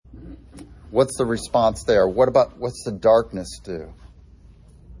what's the response there? What's the darkness do?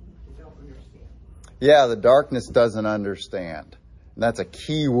 Don't understand. Yeah, the darkness doesn't understand. And that's a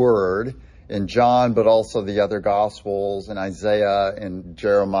key word in John, but also the other Gospels, in Isaiah, in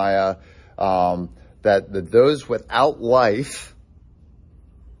Jeremiah, that those without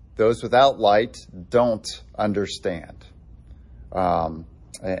light don't understand.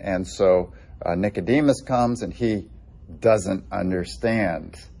 And so Nicodemus comes and he doesn't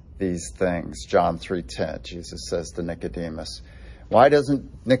understand these things. John 3:10, Jesus says to Nicodemus. Why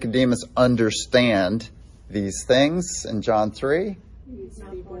doesn't Nicodemus understand these things in John 3? He's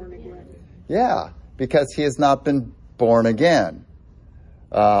not born again. Yeah, because he has not been born again.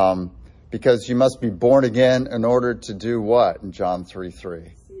 Because you must be born again in order to do what in John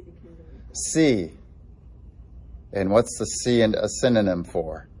 3:3? See. And what's the see and a synonym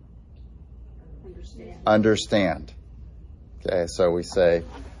for? Understand. Okay, so we say,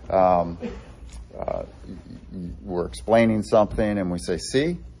 we're explaining something and we say,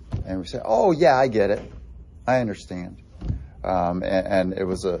 see? And we say, oh, yeah, I get it. I understand. And it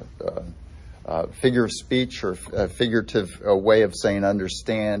was a figure of speech or a figurative way of saying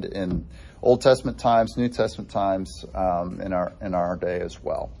understand in Old Testament times, New Testament times, in our day as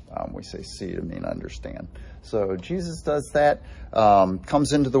well. We say see to mean understand. So Jesus does that,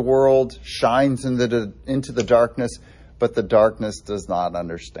 comes into the world, shines into the darkness, but the darkness does not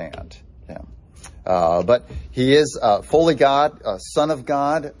understand him. But he is fully God, Son of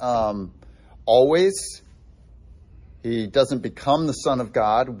God, always. He doesn't become the Son of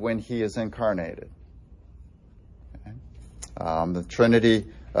God when he is incarnated. Okay? The Trinity,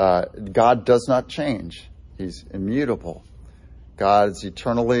 God does not change. He's immutable. God is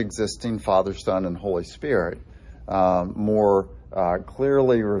eternally existing, Father, Son, and Holy Spirit, more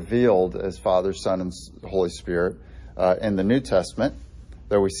clearly revealed as Father, Son, and Holy Spirit in the New Testament,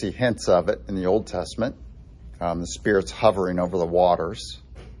 though we see hints of it in the Old Testament. The Spirit's hovering over the waters.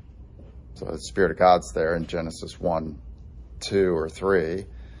 So the Spirit of God's there in Genesis 1, 2, or 3.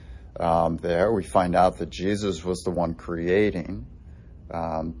 There we find out that Jesus was the one creating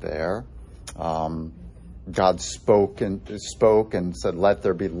there. God spoke and said, let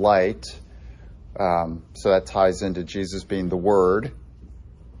there be light. So that ties into Jesus being the Word,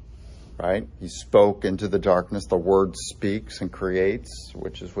 right? He spoke into the darkness. The Word speaks and creates,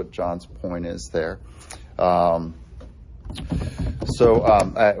 which is what John's point is there. When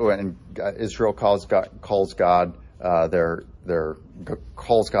Israel calls God their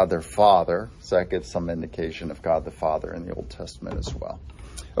Father, so that gives some indication of God the Father in the Old Testament as well.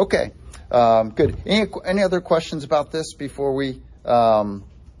 Okay, good. Any other questions about this before we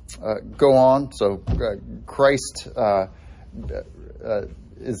go on? So Christ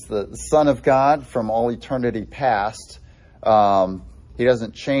is the Son of God from all eternity past. He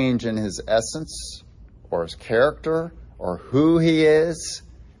doesn't change in his essence or his character or who he is.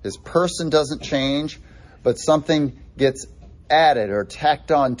 His person doesn't change, but something gets added or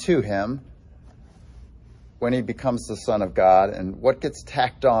tacked on to him when he becomes the Son of God. And what gets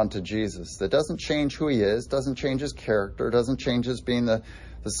tacked on to Jesus? That doesn't change who he is, doesn't change his character, doesn't change his being the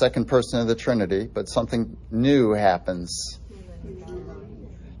second person of the Trinity, but something new happens.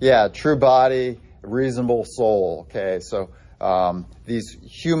 Yeah, true body, reasonable soul. Okay, so these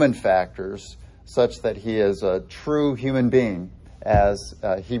human factors, such that he is a true human being, as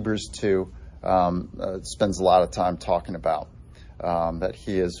Hebrews 2 spends a lot of time talking about, that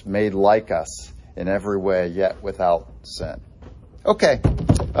he is made like us in every way, yet without sin. Okay,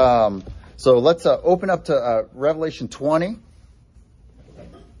 so let's open up to Revelation 20.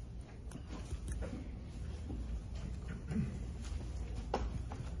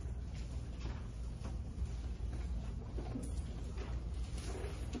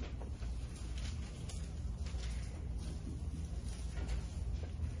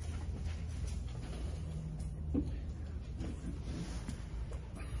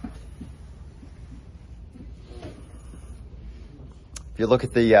 If you look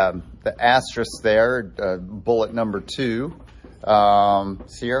at the asterisk there, bullet number 2,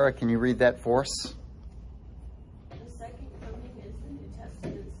 Sierra, can you read that for us? The second coming is the New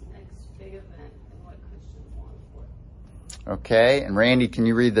Testament's next big event and what Christians long for. Okay, and Randy, can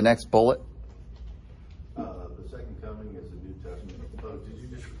you read the next bullet? The second coming is the New Testament. Oh, did you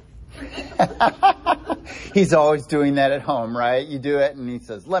just... He's always doing that at home, right? You do it, and he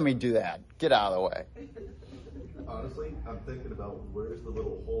says, let me do that. Get out of the way. Honestly, I'm thinking about where's the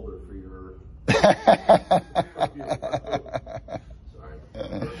little holder for your... Sorry.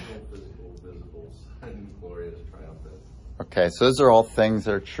 Personal, physical, visible, and glorious, triumphant. Okay, so those are all things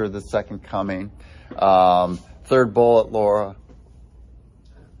that are true of the second coming. Third bullet, Laura.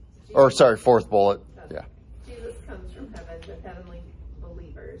 Or sorry, fourth bullet. Yeah. Jesus comes from heaven with heavenly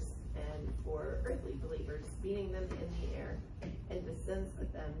believers and for earthly believers, meeting them in the air, and descends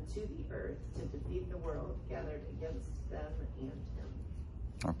with them to the earth to defeat the world gathered against them and him.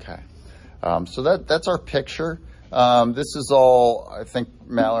 Okay. So that's our picture. This is all, I think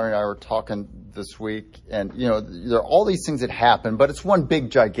Mallory and I were talking this week, and there are all these things that happen, but it's one big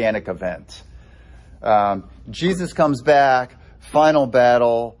gigantic event. Jesus comes back, final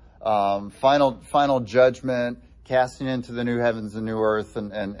battle, final judgment, casting into the new heavens and new earth,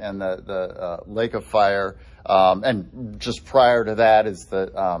 and the lake of fire. And just prior to that is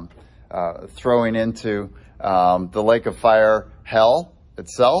the throwing into the lake of fire, hell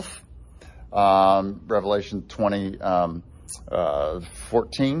itself. Revelation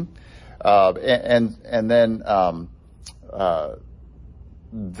 20:14, and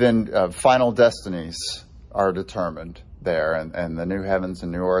then final destinies are determined there, and the new heavens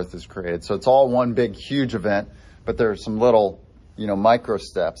and new earth is created. So it's all one big, huge event, but there are some little, micro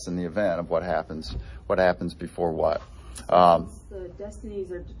steps in the event of what happens before what. The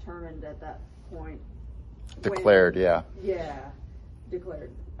destinies are determined at that point. Declared, yeah. Yeah,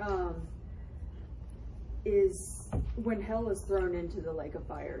 declared. Is when hell is thrown into the lake of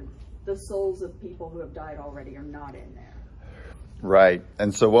fire, the souls of people who have died already are not in there. Right.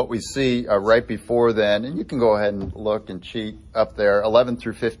 And so what we see right before then, and you can go ahead and look and cheat up there, 11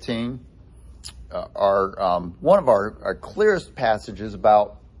 through 15 are one of our clearest passages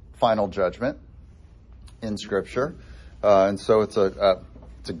about final judgment in Scripture. And so it's a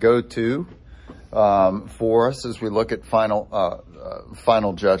go-to for us as we look at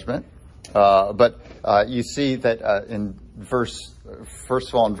final judgment. But you see that in first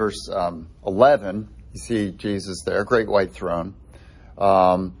of all, in verse 11, you see Jesus there, great white throne.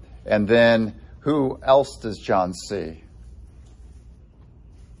 And then who else does John see?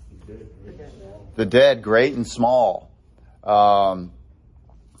 The dead, great and small. And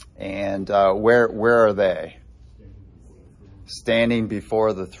where are they? Standing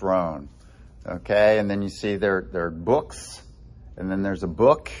before the throne. Okay, and then you see there are books, and then there's a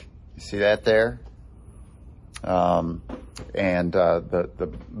book. You see that there? And the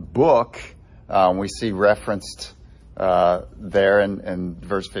book we see referenced there in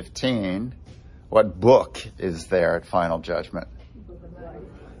verse 15. What book is there at final judgment?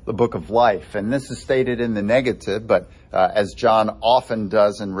 The book of life. And this is stated in the negative, but as John often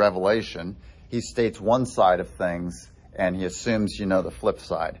does in Revelation, he states one side of things and he assumes you know the flip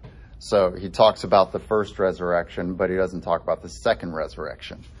side. So he talks about the first resurrection, but he doesn't talk about the second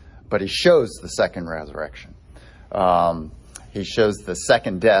resurrection. But he shows the second resurrection. He shows the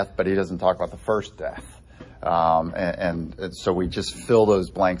second death, but he doesn't talk about the first death. And so we just fill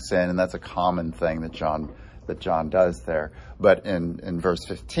those blanks in, and that's a common thing that John does there. But in verse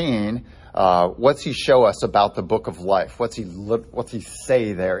 15, what's he show us about the book of life? What's he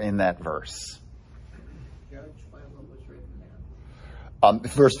say there in that verse? Judge by what was written there.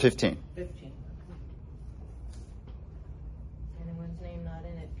 Verse 15. 15. Anyone's name not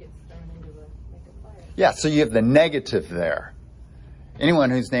in it gets thrown into the lake of fire. Yeah, so you have the negative there.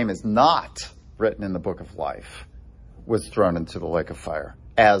 Anyone whose name is not written in the book of life was thrown into the lake of fire,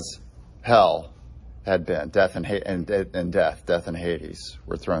 as hell had been. Death and Hades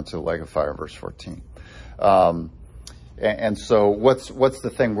were thrown into the lake of fire, verse 14. And so what's the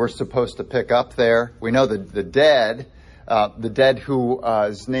thing we're supposed to pick up there? We know that the dead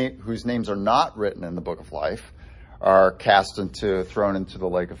whose names are not written in the book of life are thrown into the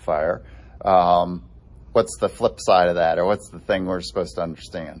lake of fire. What's the flip side of that, or what's the thing we're supposed to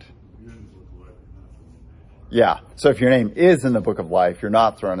understand? Yeah, so if your name is in the book of life, you're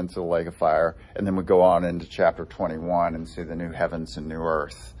not thrown into the lake of fire. And then we go on into chapter 21 and see the new heavens and new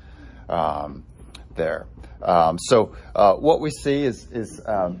earth there. So what we see is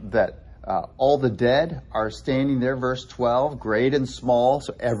that all the dead are standing there, verse 12, great and small,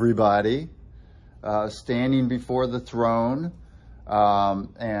 so everybody standing before the throne.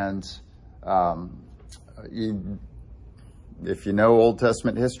 If you know Old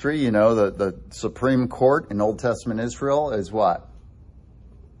Testament history, you know that the Supreme Court in Old Testament Israel is what?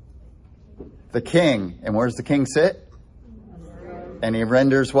 The king. And where's the king sit? And he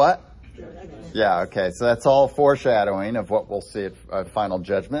renders what? Yeah, okay. So that's all foreshadowing of what we'll see at final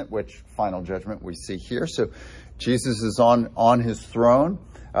judgment, which final judgment we see here. So Jesus is on his throne.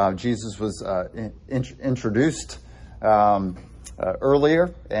 Jesus was introduced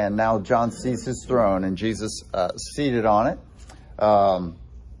earlier, and now John sees his throne, and Jesus seated on it.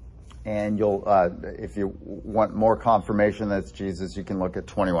 And you'll, if you want more confirmation that's Jesus, you can look at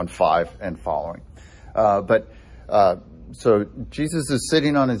 21:5 and following. But so Jesus is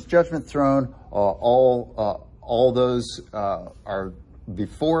sitting on his judgment throne. All those are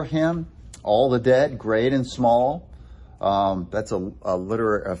before him. All the dead, great and small. That's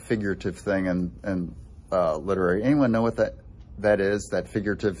a figurative thing in literary. Anyone know what that is? That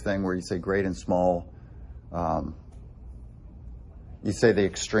figurative thing where you say great and small. You say the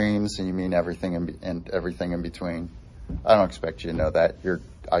extremes, and you mean everything and everything in between. I don't expect you to know that.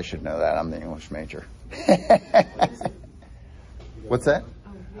 I should know that. I'm the English major. What's that?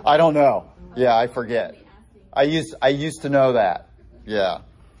 I don't know. Yeah, I forget. I used to know that. Yeah.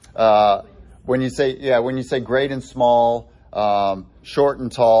 When you say great and small, short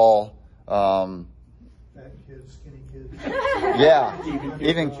and tall. Fat kids, skinny kids. Yeah.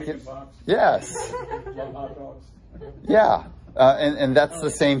 Even kids. Yes. Love hot dogs. Yeah. And that's the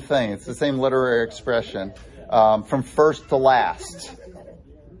same thing. It's the same literary expression. From first to last.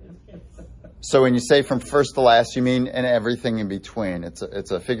 So when you say from first to last, you mean and everything in between. It's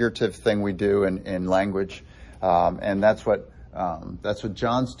a figurative thing we do in language, and that's what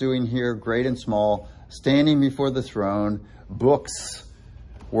John's doing here. Great and small, standing before the throne. Books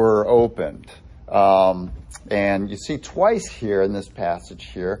were opened, and you see twice here in this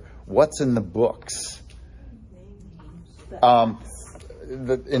passage here. What's in the books? In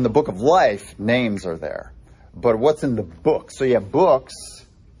the book of life, names are there. But what's in the book? So you have books,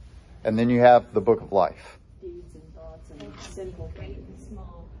 and then you have the book of life. Deeds and thoughts and sinful Great things. and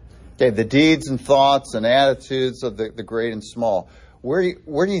small. Okay, the deeds and thoughts and attitudes of the great and small. Where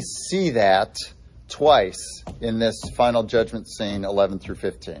do you see that twice in this final judgment scene, 11 through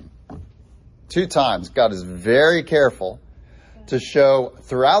 15? 2 times. God is very careful to show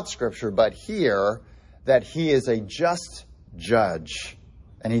throughout Scripture, but here, that he is a just judge.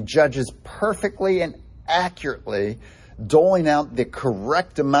 And he judges perfectly and accurately, doling out the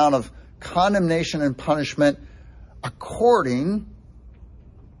correct amount of condemnation and punishment according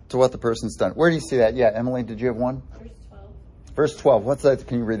to what the person's done. Where do you see that? Yeah, Emily, did you have one? Verse 12. Verse 12. What's that?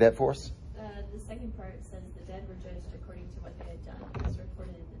 Can you read that for us? The second part says the dead were judged according to what they had done, as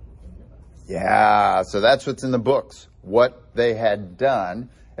recorded in the books. Yeah, so that's what's in the books, what they had done.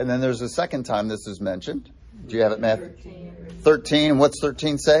 And then there's a second time this is mentioned. Do you have it, Matthew? 13. What's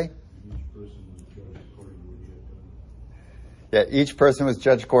 13 say? Yeah, each person was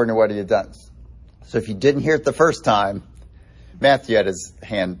judged according to what he had done. So if you didn't hear it the first time, Matthew had his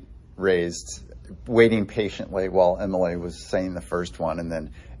hand raised, waiting patiently while Emily was saying the first one, and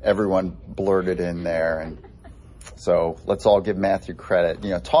then everyone blurted in there. And so let's all give Matthew credit.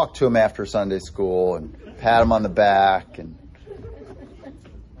 Talk to him after Sunday school and pat him on the back. And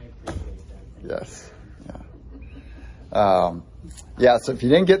yes. Yeah. So if you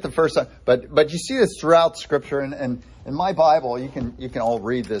didn't get the first time, but you see this throughout Scripture, and in my Bible, you can all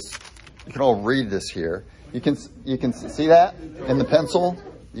read this. You can all read this here. You can see that in the pencil.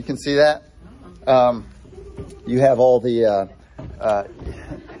 You can see that. You have all the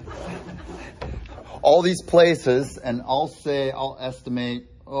all these places, and I'll estimate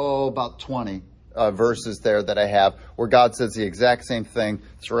about 20 verses there that I have where God says the exact same thing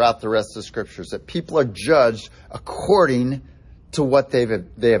throughout the rest of the Scriptures, that people are judged according to what they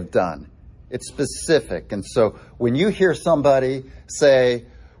have done. It's specific. And so when you hear somebody say,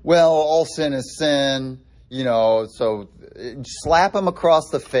 well, all sin is sin, so slap them across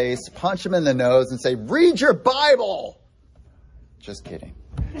the face, punch them in the nose and say, read your Bible. Just kidding.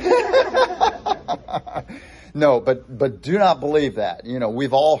 No, but do not believe that.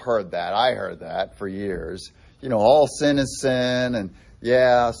 We've all heard that. I heard that for years. All sin is sin. And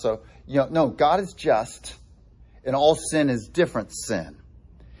yeah, so, no, God is just, and all sin is different sin.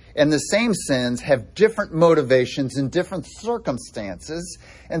 And the same sins have different motivations in different circumstances.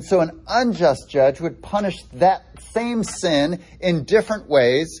 And so an unjust judge would punish that same sin in different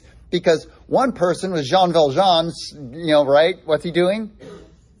ways, because one person was Jean Valjean, right? What's he doing?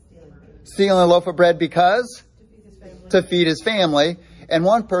 Stealing a loaf of bread because? To feed his family. And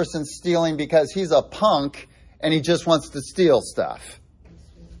one person's stealing because he's a punk and he just wants to steal stuff.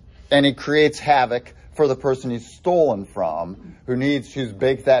 And he creates havoc for the person he's stolen from, who's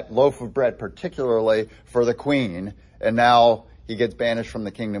baked that loaf of bread particularly for the queen, and now he gets banished from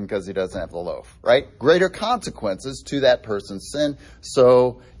the kingdom because he doesn't have the loaf, right? Greater consequences to that person's sin.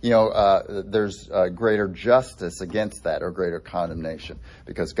 So, there's greater justice against that, or greater condemnation,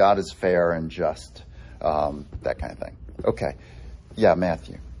 because God is fair and just, that kind of thing. Okay. Yeah,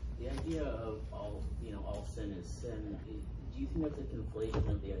 Matthew. The idea of all sin is sin, do you think that's a conflation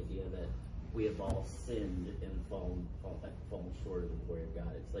of the idea that we have all sinned and fallen short of the glory of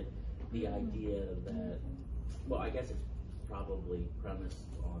God? It's like the idea that, well, I guess it's probably premised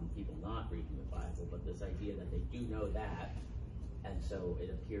on people not reading the Bible, but this idea that they do know that, and so it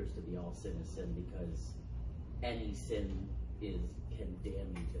appears to be all sin is sin because any sin can damn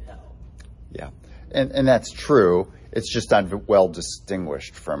you to hell. Yeah, and that's true. It's just not well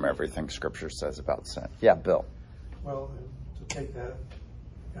distinguished from everything Scripture says about sin. Yeah, Bill. Well, and to take that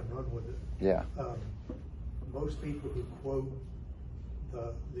and run with it. Yeah. Most people who quote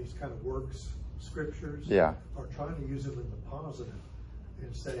these kind of works scriptures Yeah. are trying to use them in the positive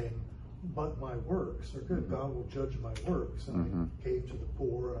and saying, but my works are good. God will judge my works. And I gave to the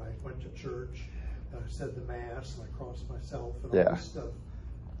poor, and I went to church, and I said the Mass, and I crossed myself, and all this stuff.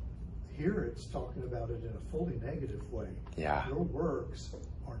 Here it's talking about it in a fully negative way. Yeah. Your works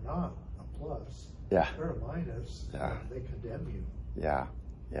are not a plus. Yeah. They're a minus. Yeah. And they condemn you. Yeah,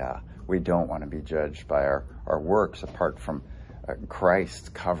 yeah. We don't want to be judged by our works apart from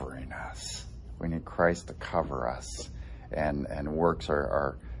Christ covering us. We need Christ to cover us. And works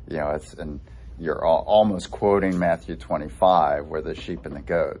are it's, and you're almost quoting Matthew 25, where the sheep and the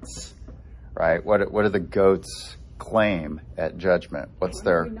goats, right? What do the goats claim at judgment? What's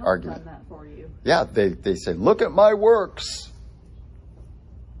their argument? Done that for you. Yeah, they say, look at my works.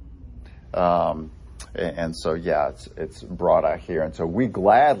 And so, yeah, it's brought out here. And so we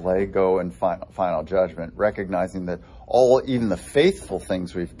gladly go in final judgment, recognizing that even the faithful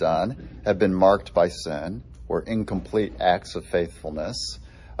things we've done have been marked by sin or incomplete acts of faithfulness.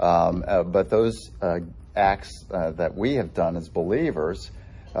 But those acts that we have done as believers,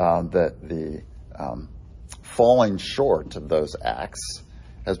 that the falling short of those acts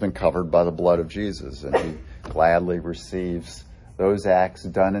has been covered by the blood of Jesus. And he gladly receives those acts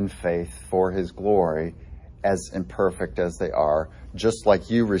done in faith for his glory, as imperfect as they are, just like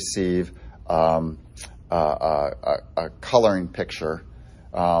you receive a coloring picture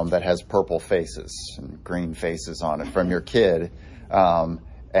that has purple faces and green faces on it from your kid,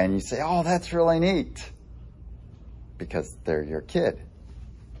 and you say, oh, that's really neat, because they're your kid.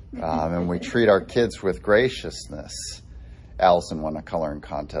 And we treat our kids with graciousness. Allison won a coloring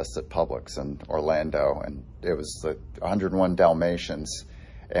contest at Publix in Orlando, and it was the 101 Dalmatians.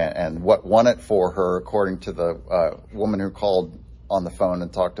 And what won it for her, according to the woman who called on the phone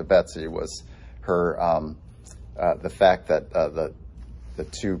and talked to Betsy, was her the fact that the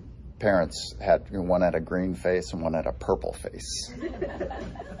two parents had, one had a green face and one had a purple face.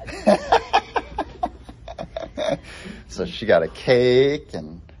 So she got a cake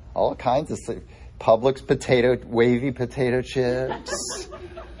and all kinds of stuff. Publix wavy potato chips,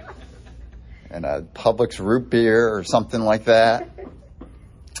 and a Publix root beer or something like that.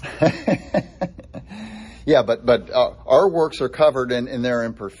 Yeah, but our works are covered in their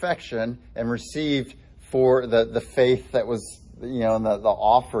imperfection and received for the faith that was, and the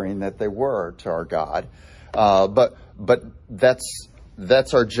offering that they were to our God. But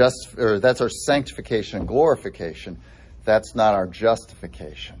that's our sanctification and glorification. That's not our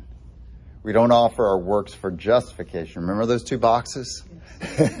justification. We don't offer our works for justification. Remember those two boxes?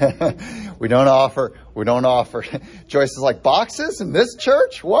 We don't offer. Joyce is like, boxes in this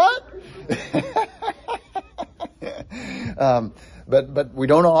church? What? But we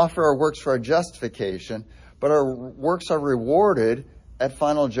don't offer our works for our justification, but our works are rewarded at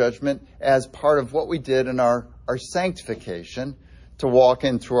final judgment as part of what we did in our sanctification to walk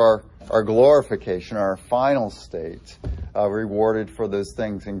into our glorification, our final state, rewarded for those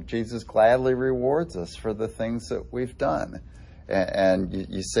things. And Jesus gladly rewards us for the things that we've done. And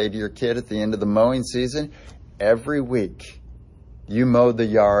you say to your kid at the end of the mowing season, every week you mowed the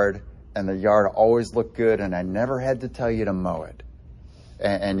yard and the yard always looked good and I never had to tell you to mow it.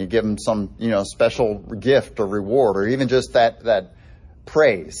 And you give them some, special gift or reward, or even just that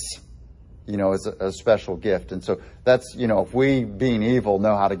praise, as a special gift. And so that's, if we, being evil,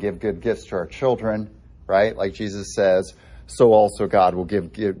 know how to give good gifts to our children, right? Like Jesus says, so also God will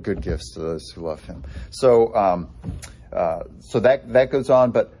give good gifts to those who love him. So that goes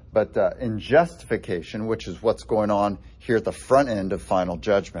on, but in justification, which is what's going on here at the front end of final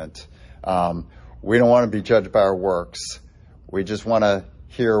judgment, we don't want to be judged by our works. We just want to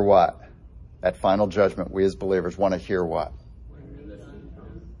hear what? At final judgment, we as believers want to hear what?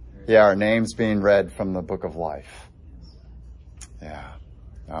 Yeah, our names being read from the book of life. Yeah.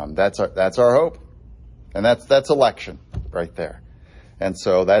 That's our hope. And that's election right there. And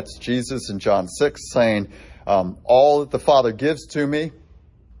so that's Jesus in John 6 saying, all that the Father gives to me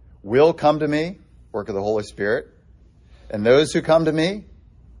will come to me, work of the Holy Spirit. And those who come to me,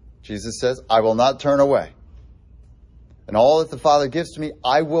 Jesus says, I will not turn away. And all that the Father gives to me,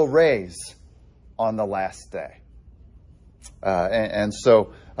 I will raise on the last day. And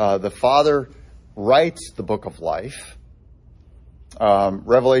so the Father writes the book of life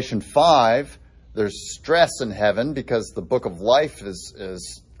Revelation 5, there's stress in heaven because the book of life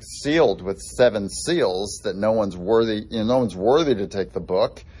is sealed with 7 seals that no one's worthy. No one's worthy to take the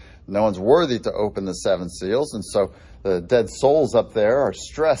book. No one's worthy to open the 7 seals, and so the dead souls up there are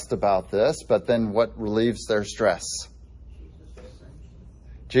stressed about this. But then, what relieves their stress?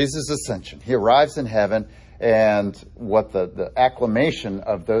 Jesus' ascension. He arrives in heaven, and what the acclamation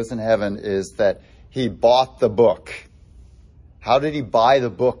of those in heaven is that he bought the book. How did he buy the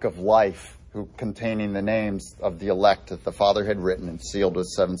book of life, containing the names of the elect that the Father had written and sealed with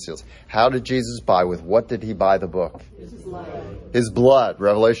 7 seals? How did Jesus buy? With what did he buy the book? His blood. His blood.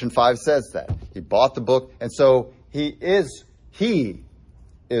 Revelation 5 says that. He bought the book, and so he is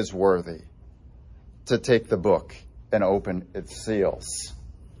worthy to take the book and open its seals.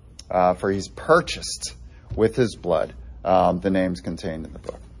 For he's purchased with his blood the names contained in the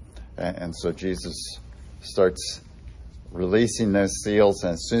book. And so Jesus starts releasing those seals,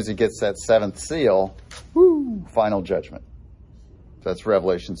 and as soon as he gets that 7th seal, final judgment. That's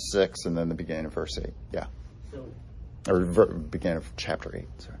Revelation 6, and then the beginning of verse 8. Yeah. So, Or beginning of chapter 8.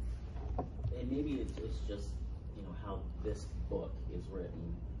 Sorry. and maybe it's just, how this book is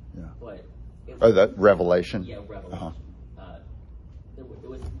written. Yeah. But Oh, that Revelation. Yeah, Revelation. Uh-huh. There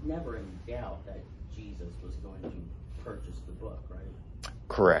was never any doubt that Jesus was going to purchase the book, right?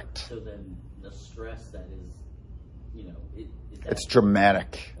 Correct. So then the stress that is, is that, It's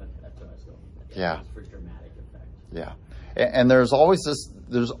dramatic. Okay, that's what I was going with. Yeah. It's for dramatic effect. Yeah, and there's always this.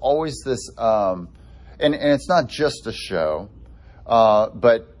 And it's not just a show,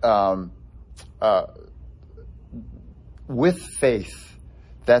 but with faith,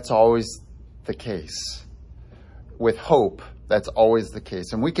 that's always the case. With hope, that's always the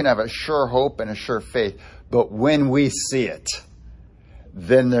case, and we can have a sure hope and a sure faith. But when we see it,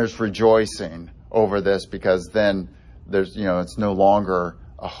 then there's rejoicing over this, because then there's it's no longer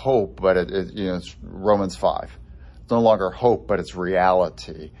a hope, but it's Romans 5. It's no longer hope, but it's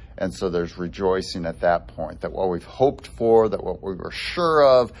reality. And so there's rejoicing at that point, that what we've hoped for, that what we were sure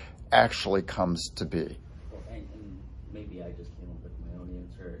of, actually comes to be. Well, and maybe I just came up with my own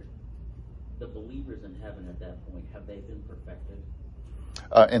answer. The believers in heaven at that point, have they been perfected?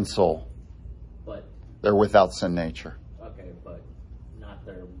 In soul. But, They're without sin nature. okay, but not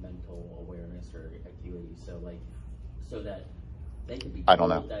their mental awareness or acuity. So that they could be I don't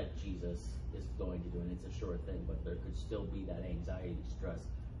told know. that Jesus is going to do, and it's a sure thing, but there could still be that anxiety, stress,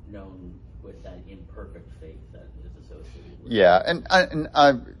 known with that imperfect faith that is associated with Yeah, and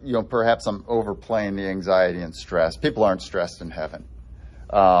I perhaps I'm overplaying the anxiety and stress. People aren't stressed in heaven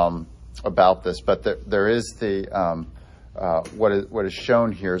about this, but there is the what is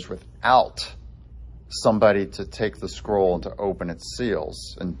shown here is without somebody to take the scroll and to open its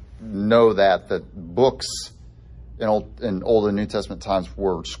seals, and know that books in Old and New Testament times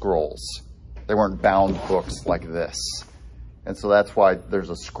were scrolls. They weren't bound books like this. And so that's why there's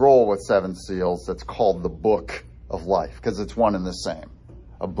a scroll with 7 seals that's called the Book of Life, because it's one and the same.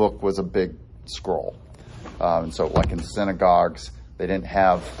 A book was a big scroll. And so like in synagogues, they didn't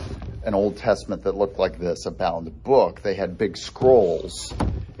have an Old Testament that looked like this, a bound book. They had big scrolls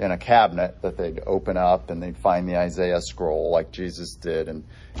in a cabinet that they'd open up, and they'd find the Isaiah scroll like Jesus did in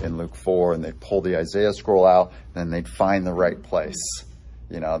Luke 4, and they'd pull the Isaiah scroll out, and then they'd find the right place.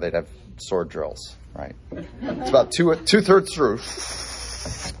 They'd have sword drills, right? It's about two-thirds through.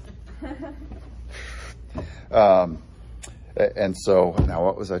 And so, now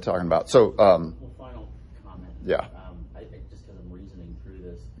what was I talking about? So, Well, final comment. Yeah. I just because I'm reasoning through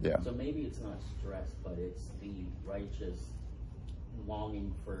this. Yeah. So maybe it's not stress, but it's the righteous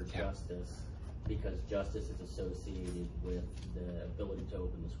longing for justice, because justice is associated with the ability to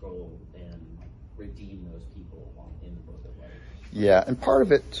open the scroll and redeem those people in the book of life. Yeah, and part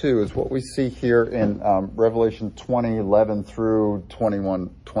of it, too, is what we see here in Revelation 20:11 through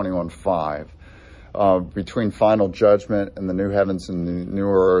 21:5. Between final judgment and the new heavens and the new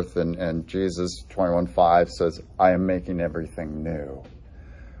earth, and Jesus 21:5 says, I am making everything new.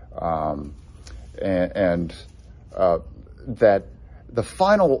 That the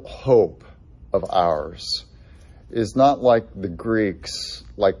final hope of ours is not like the Greeks,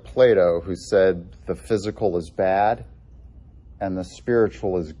 like Plato, who said the physical is bad and the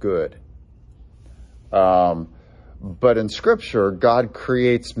spiritual is good. But in Scripture, God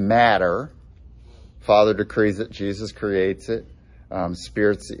creates matter. Father decrees it, Jesus creates it,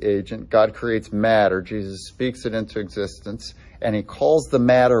 Spirit's the agent. God creates matter, Jesus speaks it into existence, and he calls the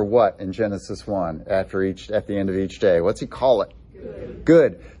matter what in Genesis 1 at the end of each day? What's he call it?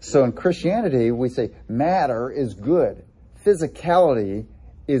 Good. So in Christianity, we say matter is good. Physicality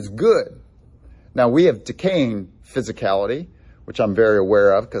is good. Now we have decaying physicality. which I'm very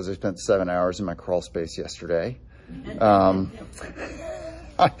aware of because I spent 7 hours in my crawl space yesterday. My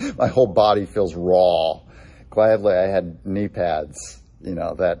whole body feels raw. Gladly I had knee pads,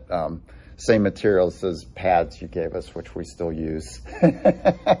 that same material as those pads you gave us, which we still use.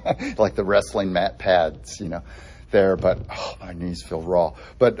 Like the wrestling mat pads, there, but my knees feel raw.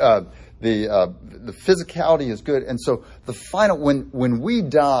 But the physicality is good. And so the final, when we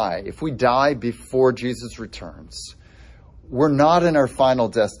die, if we die before Jesus returns, we're not in our final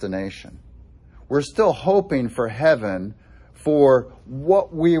destination. We're still hoping for heaven, for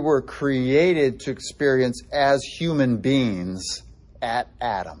what we were created to experience as human beings at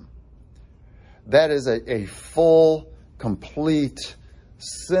Adam. That is a full, complete,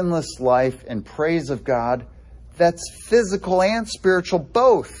 sinless life and praise of God that's physical and spiritual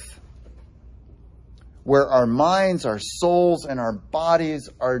both, where our minds, our souls, and our bodies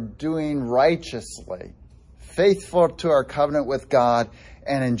are doing righteously, faithful to our covenant with God,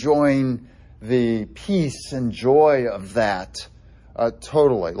 and enjoying the peace and joy of that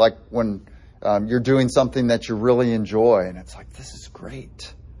totally. Like when you're doing something that you really enjoy, and it's like, this is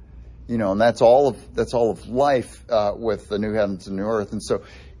great. And that's all of life with the new heavens and new earth. And so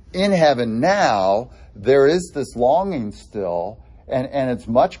in heaven now, there is this longing still, and it's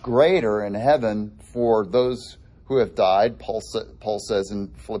much greater in heaven for those who have died. Paul says in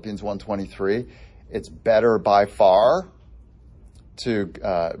Philippians 1:23, it's better by far to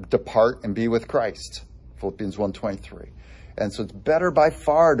depart and be with Christ. Philippians 1:23. And so it's better by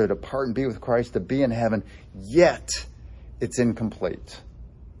far to depart and be with Christ, to be in heaven, yet it's incomplete.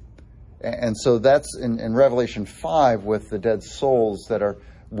 And so that's in Revelation 5 with the dead souls that are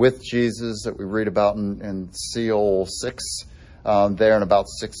with Jesus that we read about in Seal 6, there in about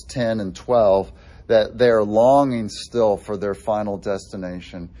 6:10 and 12, that they are longing still for their final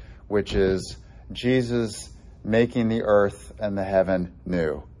destination, which is Jesus making the earth and the heaven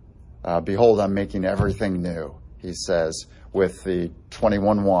new. Behold, I'm making everything new, he says, with the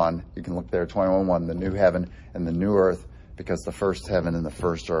 21:1. You can look there, 21:1, the new heaven and the new earth, because the first heaven and the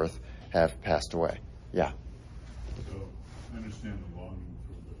first earth have passed away. Yeah. So I understand the longing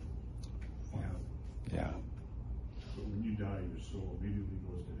for the final. Yeah. But when you die, your soul immediately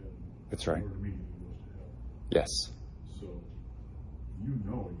goes to heaven. That's right. Or immediately goes to hell. Yes. So you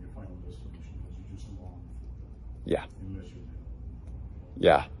know what your final destination is. You just long for Yeah. it. Unless you're dead.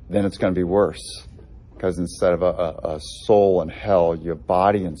 Yeah. Then it's going to be worse. Because instead of a soul in hell, you have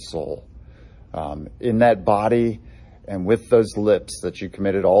body and soul. In that body and with those lips that you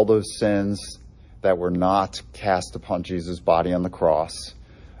committed all those sins that were not cast upon Jesus' body on the cross,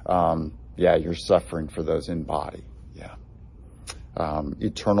 you're suffering for those in body. Yeah.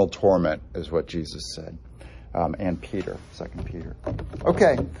 Eternal torment is what Jesus said. And Peter, 2 Peter.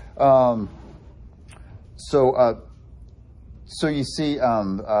 Okay. So you see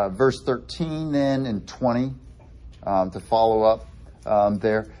verse 13 then and 20 to follow up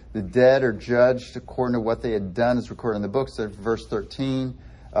there. The dead are judged according to what they had done, as recorded in the books. So verse 13,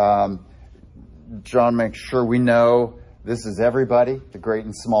 John makes sure we know this is everybody, the great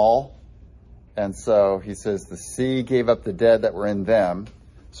and small. And so he says the sea gave up the dead that were in them.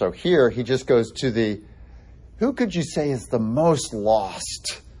 So here he just goes to who could you say is the most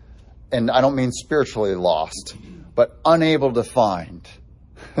lost? And I don't mean spiritually lost, but unable to find.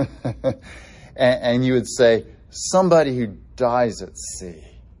 and you would say somebody who dies at sea.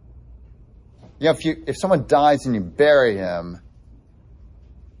 If someone dies and you bury him,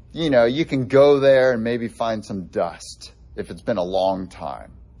 you can go there and maybe find some dust if it's been a long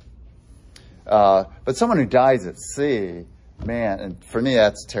time. But someone who dies at sea, man, and for me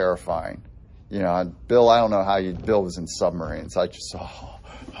that's terrifying. Bill, I don't know how Bill was in submarines. I just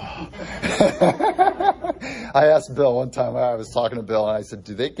I asked Bill one time, I was talking to Bill, and I said,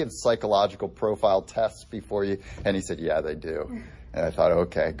 do they give psychological profile tests before you? And he said, yeah, they do. And I thought,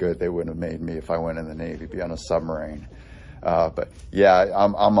 okay, good. They wouldn't have made me if I went in the Navy, be on a submarine. But yeah,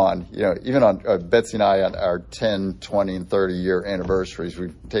 I'm on, even on Betsy and I on our 10, 20, and 30 year anniversaries,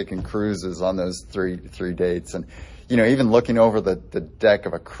 we've taken cruises on those three dates. And, even looking over the deck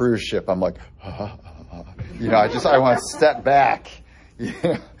of a cruise ship, I'm like, I want to step back.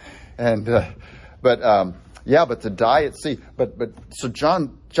 But to die at sea. But so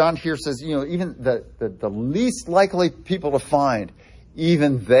John here says, even the least likely people to find,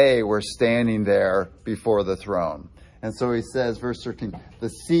 even they were standing there before the throne. And so he says, verse 13, the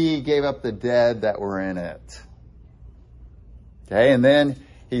sea gave up the dead that were in it. Okay, and then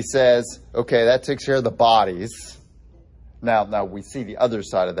he says, okay, that takes care of the bodies. Now we see the other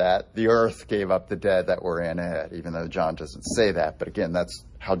side of that. The earth gave up the dead that were in it, even though John doesn't say that. But again, that's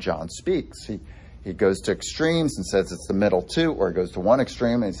how John speaks. he goes to extremes and says it's the middle two, or he goes to one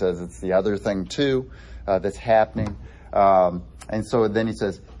extreme and he says it's the other thing too that's happening. And so then he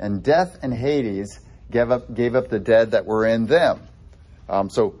says, and death and Hades gave up the dead that were in them.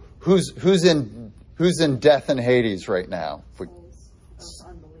 So who's in death and Hades right now?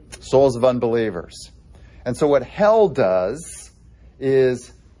 Souls of unbelievers. And so what hell does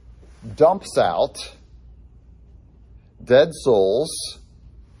is dumps out dead souls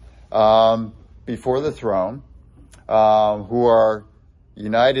before the throne who are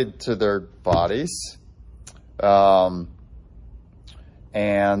united to their bodies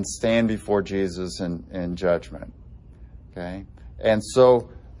and stand before Jesus in judgment. Okay? And so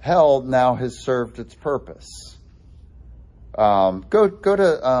hell now has served its purpose. Go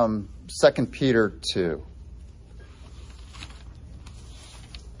to 2 Peter 2.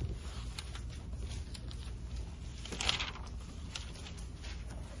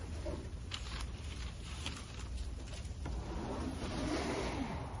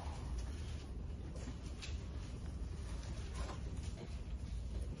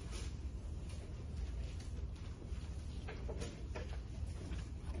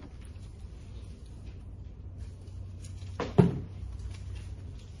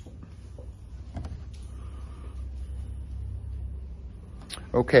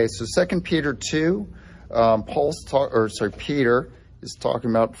 Okay, so 2 Peter 2, Peter is talking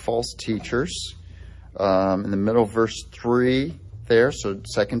about false teachers. In the middle of verse 3 there, so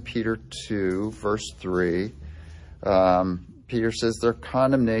 2 Peter 2, verse 3, Peter says their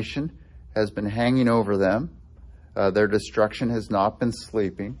condemnation has been hanging over them. Their destruction has not been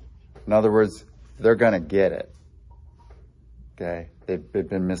sleeping. In other words, they're going to get it. Okay, they've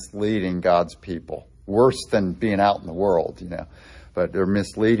been misleading God's people. Worse than being out in the world, But they're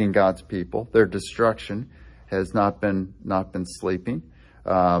misleading God's people. Their destruction has not been sleeping.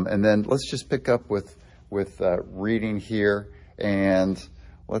 And then let's just pick up with reading here. And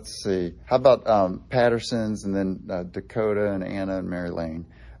let's see. How about Patterson's and then Dakota and Anna and Mary Lane.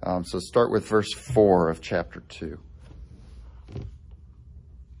 So start with verse 4 of chapter 2.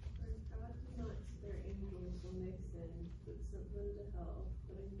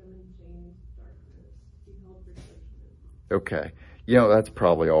 Okay. That's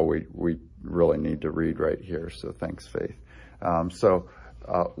probably all we really need to read right here. So thanks, Faith. We'll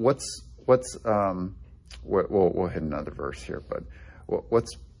hit another verse here, but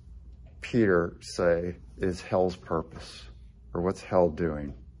what's Peter say is hell's purpose? Or what's hell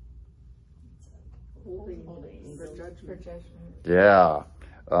doing? Holding for judgment. Yeah.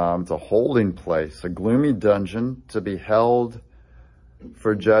 It's a holding place, a gloomy dungeon to be held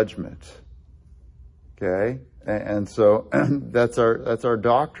for judgment. Okay? And so that's our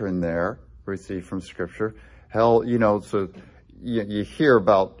doctrine there, we see from Scripture. Hell, so you hear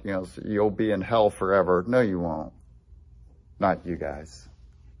about, so you'll be in hell forever. No, you won't. Not you guys.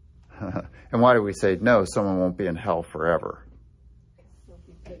 And why do we say no, someone won't be in hell forever? They'll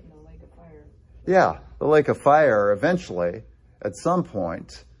be put in the lake of fire. Yeah, the lake of fire eventually, at some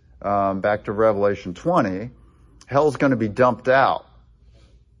point, back to Revelation 20, hell's going to be dumped out.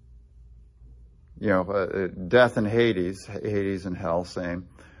 Death and Hades and hell, same.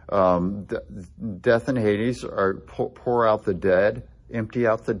 Death and Hades are pour out the dead, empty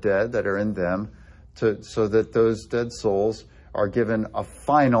out the dead that are in them, so that those dead souls are given a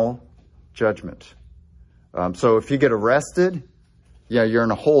final judgment. So if you get arrested, you're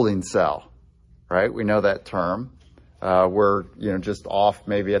in a holding cell, right? We know that term. We're just off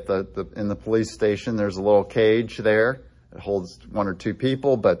maybe at in the police station. There's a little cage there. It holds one or two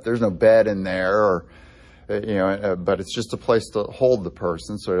people, but there's no bed in there, but it's just a place to hold the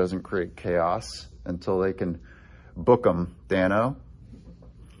person so it doesn't create chaos until they can book them, Dano.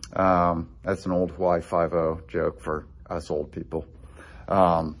 That's an old Y50 joke for us old people.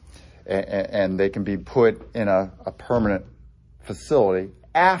 And they can be put in a permanent facility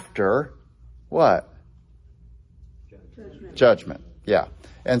after what? Judgment. Yeah.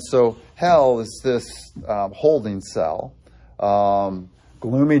 And so hell is this holding cell.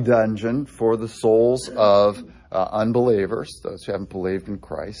 Gloomy dungeon for the souls of unbelievers, those who haven't believed in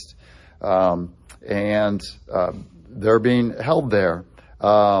Christ. And they're being held there.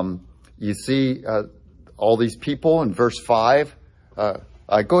 You see all these people in verse 5. Go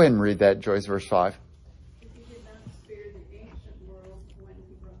ahead and read that, Joyce, verse 5. He did not spare the ancient world when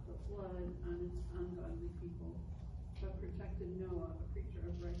he brought the flood on its ungodly people, but protected Noah, a preacher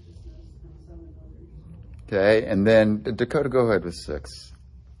of righteousness, and 7 others. Okay, and then Dakota, go ahead with 6.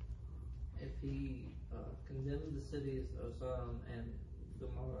 If he condemned the cities of Sodom and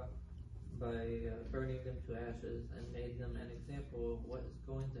Gomorrah, by burning them to ashes and made them an example of what is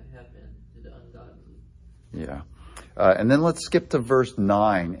going to happen to the ungodly. Yeah. And then let's skip to verse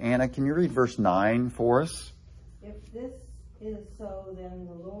 9. Anna, can you read verse 9 for us? If this is so, then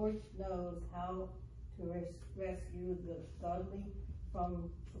the Lord knows how to rescue the godly from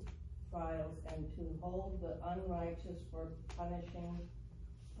trials and to hold the unrighteous for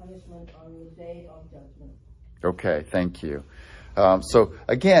punishment on the day of judgment. Okay, thank you. So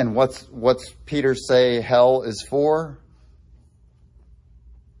again, what's Peter say hell is for?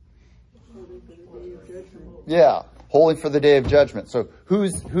 Yeah, holding for the day of judgment. So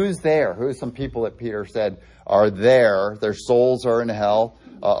who's there? Who are some people that Peter said are there? Their souls are in hell,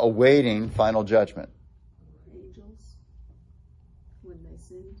 awaiting final judgment. Angels, when they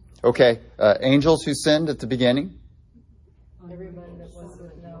sinned. Okay, angels who sinned at the beginning. Everyone that was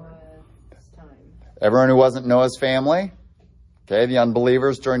with Noah's time. Everyone who wasn't Noah's family. Okay, the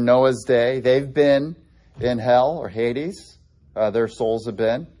unbelievers during Noah's day. They've been in hell or Hades. Their souls have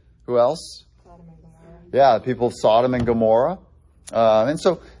been. Who else? Sodom and Gomorrah. Yeah, the people of Sodom and Gomorrah.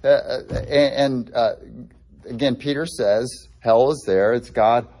 Again, Peter says hell is there. It's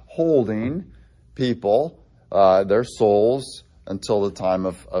God holding people, their souls, until the time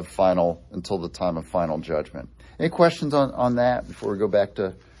of final judgment. Any questions on that before we go back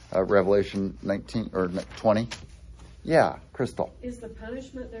to Revelation 19 or 20? Yeah, Crystal. Is the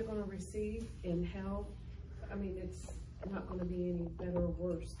punishment they're going to receive in hell? I mean, it's not going to be any better or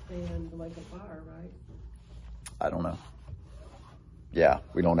worse than the lake of fire, right? I don't know. Yeah,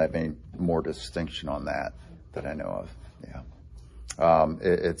 we don't have any more distinction on that I know of. Yeah,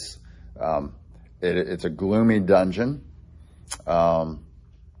 it's a gloomy dungeon, and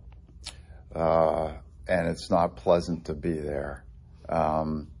it's not pleasant to be there.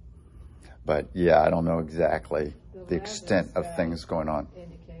 But yeah, I don't know exactly the extent of things going on.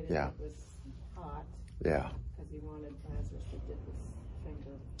 Indicated Yeah. it was hot. Yeah. Because he wanted Lazarus to dip his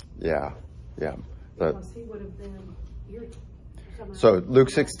finger. Yeah. Yeah. But, Because he would have been. so Luke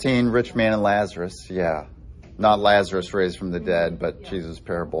 16, rich man and Lazarus. Yeah. Not Lazarus raised from the dead, but Jesus'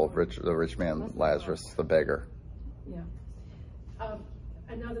 parable of the rich man, Lazarus, the beggar. Yeah.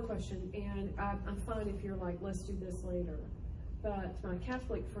 Another question, and I'm fine if you're like, let's do this later. But my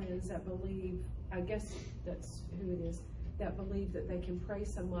Catholic friends that believe, I guess that's who it is, that believe that they can pray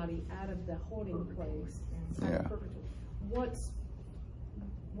somebody out of the holding place. Yeah. Purgatory.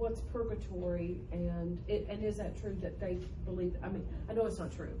 What's purgatory, and is that true that they believe? I mean, I know it's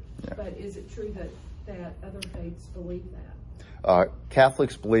not true, but is it true that other faiths believe that?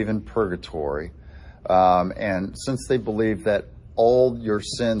 Catholics believe in purgatory, and since they believe that all your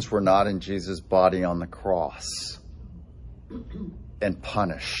sins were not in Jesus' body on the cross and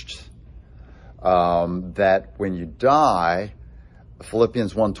punished, that when you die,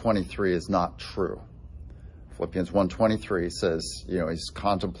 Philippians 1:23 is not true. Philippians 1:23 says, he's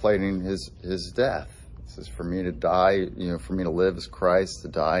contemplating his death. It says, for me to die, for me to live is Christ, to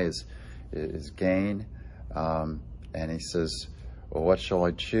die is gain. And he says, well, what shall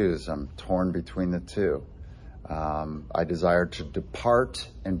I choose? I'm torn between the two. I desire to depart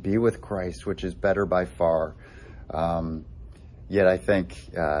and be with Christ, which is better by far. Yet I think,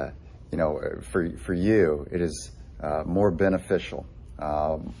 for you, it is more beneficial,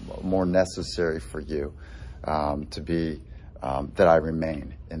 more necessary for you to be that I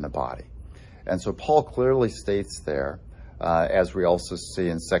remain in the body. And so Paul clearly states there, as we also see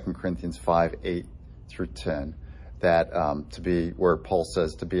in 2 Corinthians 5:8-10, that to be, where Paul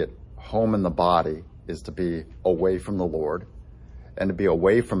says to be at home in the body is to be away from the Lord, and to be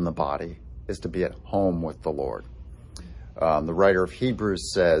away from the body is to be at home with the Lord. The writer of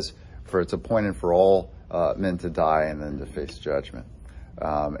Hebrews says, for it's appointed for all men to die and then to face judgment.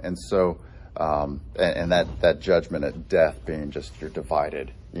 And that judgment at death being just you're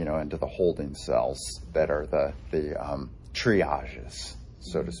divided, into the holding cells that are the triages,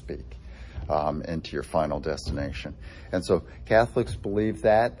 so to speak, into your final destination. And so Catholics believe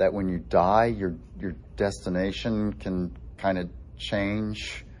that when you die, your destination can kind of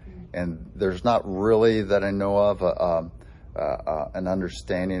change, and there's not really, that I know of, an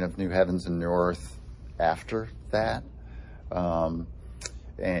understanding of new heavens and new earth after that.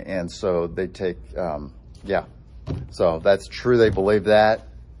 And so they take, so that's true. They believe that.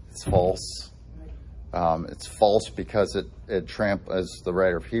 It's false. It's false because it as the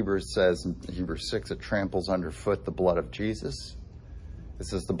writer of Hebrews says in Hebrews 6, it tramples underfoot the blood of Jesus. It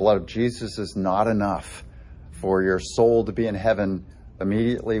says the blood of Jesus is not enough for your soul to be in heaven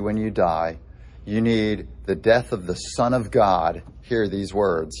immediately when you die. You need the death of the Son of God. Hear these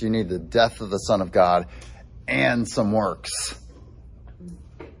words. You need the death of the Son of God and some works.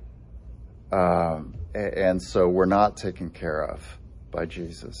 And so we're not taken care of by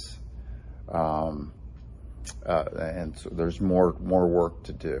Jesus. And so there's more work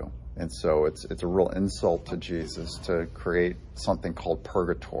to do. And so it's a real insult to Jesus to create something called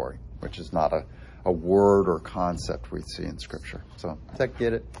purgatory, which is not a word or concept we see in Scripture. So does that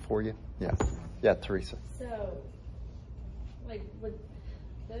get it for you? Yeah. Yeah, Teresa. So, like, would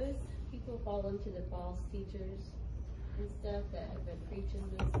those people fall into the false teachers and stuff that have been preaching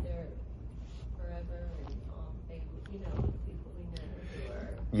this there forever, and they, people we know who are?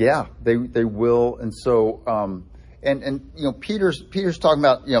 Yeah, they will, and so and Peter's talking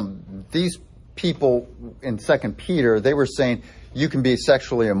about these people in 2 Peter. They were saying you can be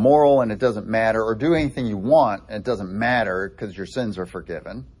sexually immoral and it doesn't matter, or do anything you want and it doesn't matter because your sins are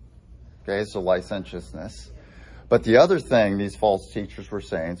forgiven. Okay, so licentiousness. But the other thing these false teachers were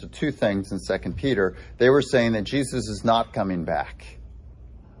saying, so two things in 2 Peter, they were saying that Jesus is not coming back.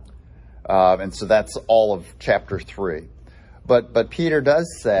 And so that's all of chapter 3. But Peter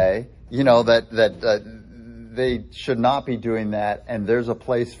does say, that they should not be doing that, and there's a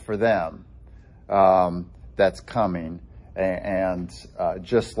place for them that's coming. And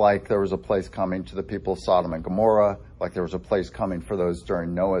just like there was a place coming to the people of Sodom and Gomorrah, like there was a place coming for those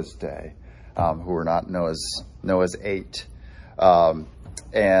during Noah's day, who were not Noah's 8.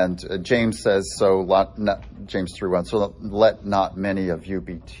 And James says, James 3:1, so let not many of you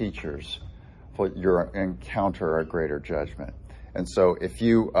be teachers, for your encounter a greater judgment. And so if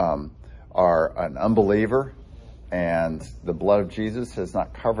you are an unbeliever and the blood of Jesus has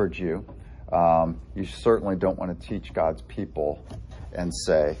not covered you, you certainly don't want to teach God's people and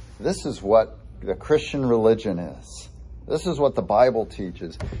say, this is what the Christian religion is. This is what the Bible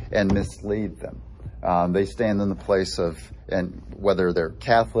teaches, and mislead them. They stand in the place of, and whether they're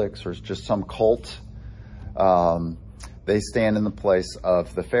Catholics or just some cult, they stand in the place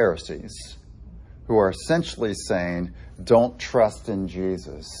of the Pharisees, who are essentially saying, don't trust in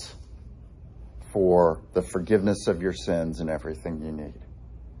Jesus for the forgiveness of your sins and everything you need.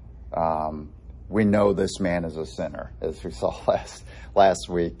 We know this man is a sinner, as we saw last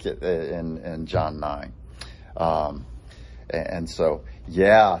week in John 9. And so,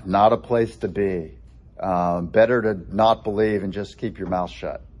 not a place to be. Better to not believe and just keep your mouth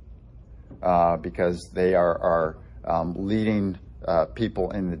shut, because they are leading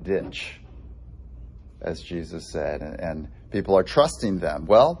people in the ditch, as Jesus said, and people are trusting them.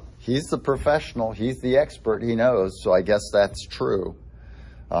 Well, he's the professional, he's the expert, he knows, so I guess that's true,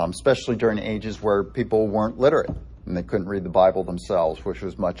 especially during ages where people weren't literate and they couldn't read the Bible themselves, which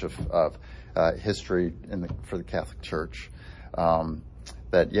was much of history for the Catholic Church.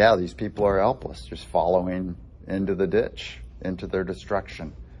 These people are helpless, just following into the ditch, into their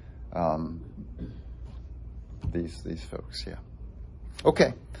destruction. These folks,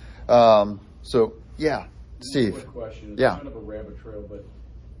 Okay. Steve. Quick question. It's kind of a rabbit trail, but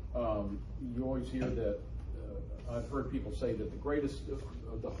you always hear that. I've heard people say that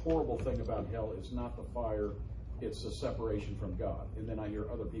the horrible thing about hell is not the fire, it's the separation from God. And then I hear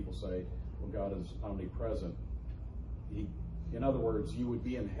other people say, well, God is omnipresent. In other words, you would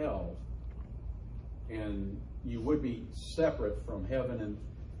be in hell, and you would be separate from heaven,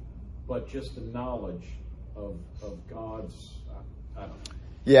 but just the knowledge of God's, I don't know.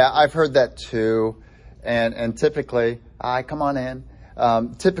 Yeah, I've heard that too, and typically, come on in.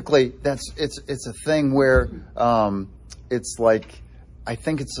 Typically, it's a thing where it's like, I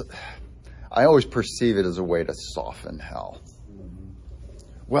always perceive it as a way to soften hell.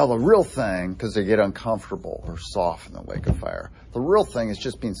 Well, the real thing, because they get uncomfortable or soft in the lake of fire, the real thing is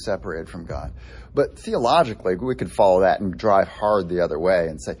just being separated from God. But theologically, we could follow that and drive hard the other way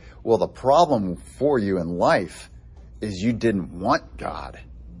and say, well, the problem for you in life is you didn't want God.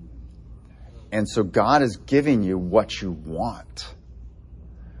 And so God is giving you what you want.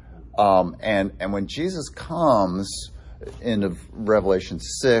 And when Jesus comes into Revelation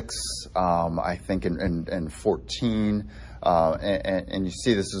 6, I think in 14, and you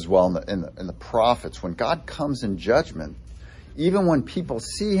see this as well in the prophets, when God comes in judgment, even when people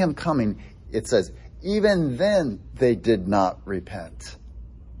see him coming, it says, even then they did not repent.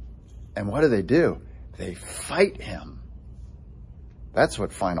 And what do? They fight him. That's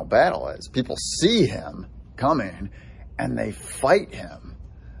what final battle is. People see him coming and they fight him,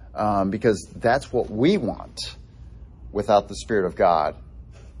 because that's what we want without the Spirit of God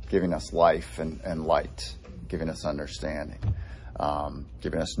giving us life and light, giving us understanding,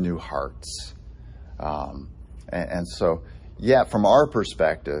 giving us new hearts. And so, from our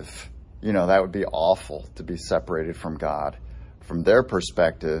perspective, that would be awful to be separated from God. From their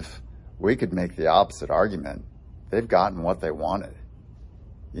perspective, we could make the opposite argument. They've gotten what they wanted.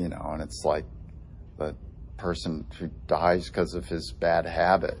 you know, and it's like the person who dies because of his bad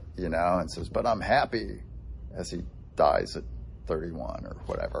habit, you know, and says, but I'm happy, as he dies at 31 or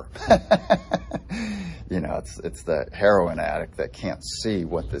whatever. You know, it's the heroin addict that can't see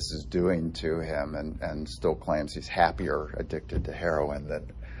what this is doing to him and still claims he's happier addicted to heroin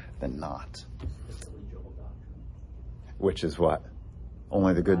than not. Which is what?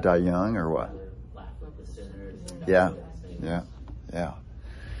 Only the good die young, or what? Yeah.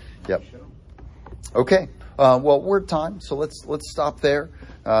 Yep. Okay. Well, we're at time, so let's stop there.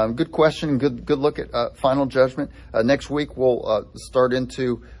 Good question. Good look at final judgment. Next week we'll start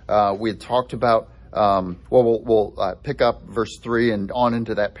into. We had talked about. We'll pick up verse 3 and on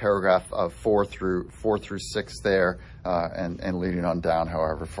into that paragraph of 4 through 6 there, and leading on down,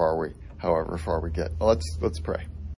 however far we get. Well, let's pray.